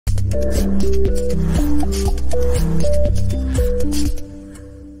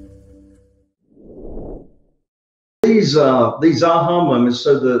These aha moments.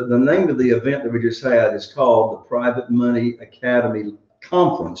 So the name of the event that we just had is called the Private Money Academy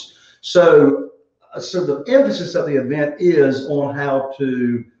Conference. So the emphasis of the event is on how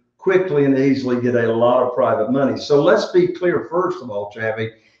to quickly and easily get a lot of private money. So let's be clear first of all,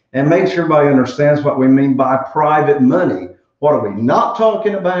 Chaffee, and make sure everybody understands what we mean by private money. What are we not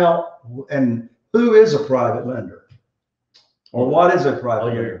talking about, and who is a private lender? Or what is a private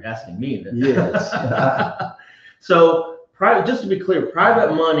lender? You're asking me then. Yes. So just to be clear,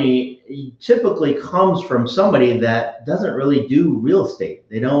 private money typically comes from somebody that doesn't really do real estate.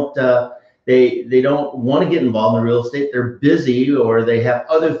 They don't they don't want to get involved in real estate. They're busy, or they have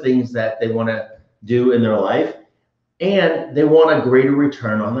other things that they want to do in their life, and they want a greater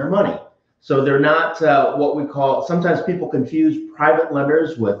return on their money. So they're not what we call, sometimes people confuse private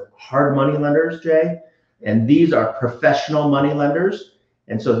lenders with hard money lenders, Jay, and these are professional money lenders.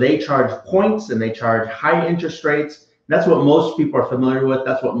 And so they charge points and they charge high interest rates. That's what most people are familiar with.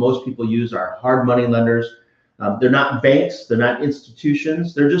 That's what most people use, are hard money lenders. They're not banks, they're not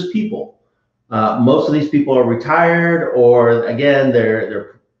institutions, they're just people. Most of these people are retired, or again,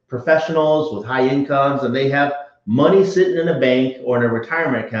 they're professionals with high incomes, and they have money sitting in a bank or in a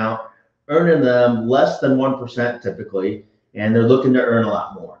retirement account, earning them less than 1% typically, and they're looking to earn a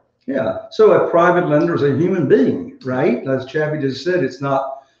lot more. Yeah. So a private lender is a human being, right? As Chaffee just said,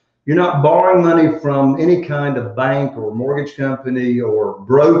 you're not borrowing money from any kind of bank or mortgage company or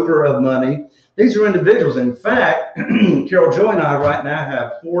broker of money. These are individuals. In fact, Carol Joy and I right now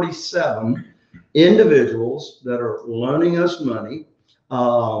have 47 individuals that are loaning us money,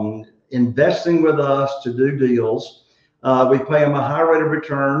 investing with us to do deals. We pay them a high rate of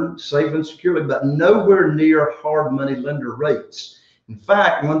return, safe and securely, but nowhere near hard money lender rates. In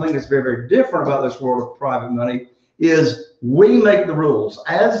fact, one thing that's very, very different about this world of private money is we make the rules.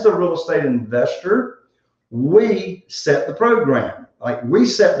 As the real estate investor, we set the program. Like, we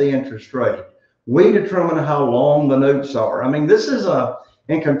set the interest rate. We determine how long the notes are. I mean, this is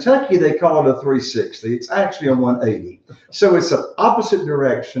in Kentucky, they call it a 360. It's actually a 180. So it's an opposite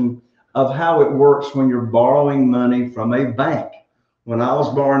direction of how it works when you're borrowing money from a bank. When I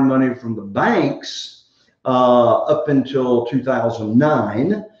was borrowing money from the banks, up until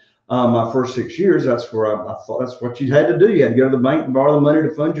 2009, my first 6 years, that's where I thought that's what you had to do. You had to go to the bank and borrow the money to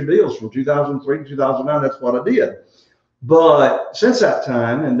fund your deals. From 2003 to 2009, that's what I did. But since that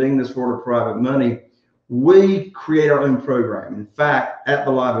time, and being this world of private money, we create our own program. In fact, at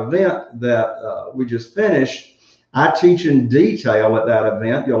the live event that we just finished, I teach in detail at that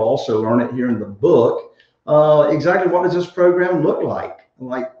event. You'll also learn it here in the book. Exactly what does this program look like?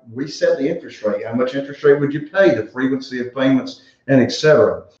 Like, we set the interest rate. How much interest rate would you pay? The frequency of payments, and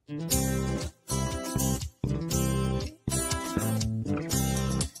etc.